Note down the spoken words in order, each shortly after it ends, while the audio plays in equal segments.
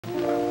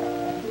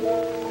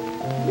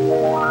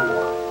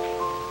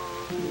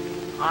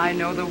I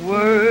know the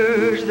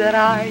words that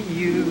I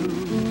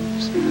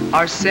use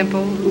are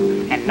simple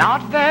and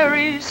not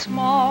very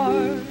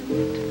smart,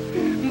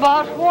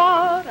 but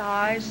what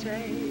I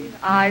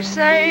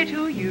say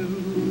to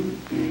you,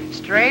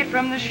 straight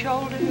from the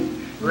shoulder,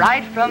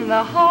 right from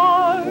the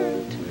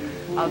heart.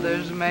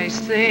 Others may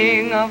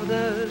sing of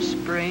the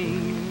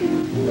spring,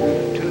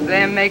 to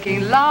them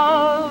making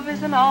love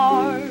is an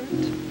art,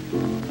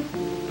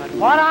 but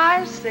what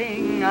I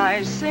sing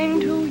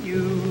to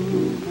you,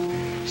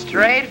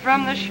 straight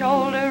from the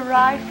shoulder,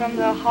 right from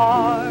the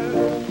heart.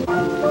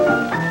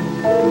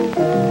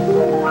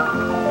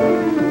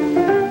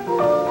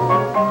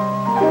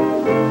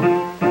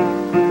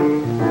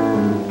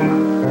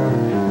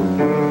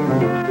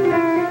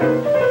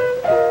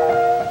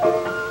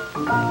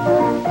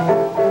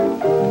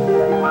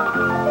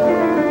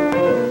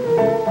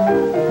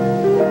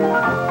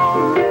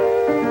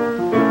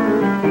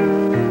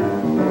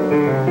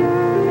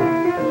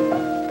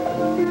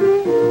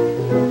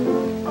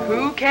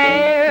 Who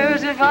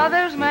cares if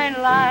others may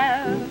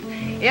laugh,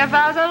 if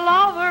as a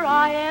lover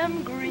I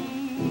am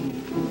green?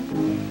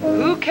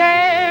 Who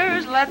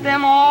cares, let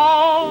them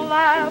all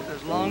laugh,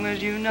 as long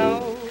as you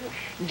know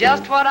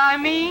just what I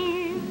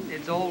mean.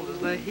 It's old as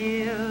the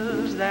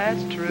hills,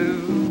 that's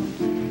true,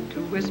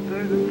 to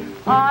whisper,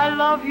 I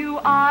love you,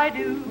 I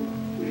do.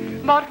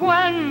 But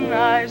when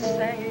I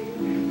say,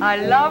 I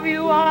love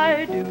you,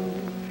 I do,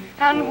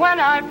 and when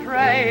I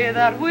pray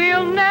that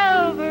we'll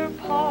never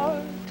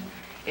part,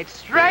 it's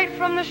straight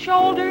from the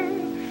shoulder,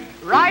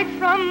 right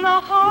from the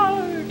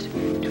heart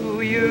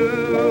to you.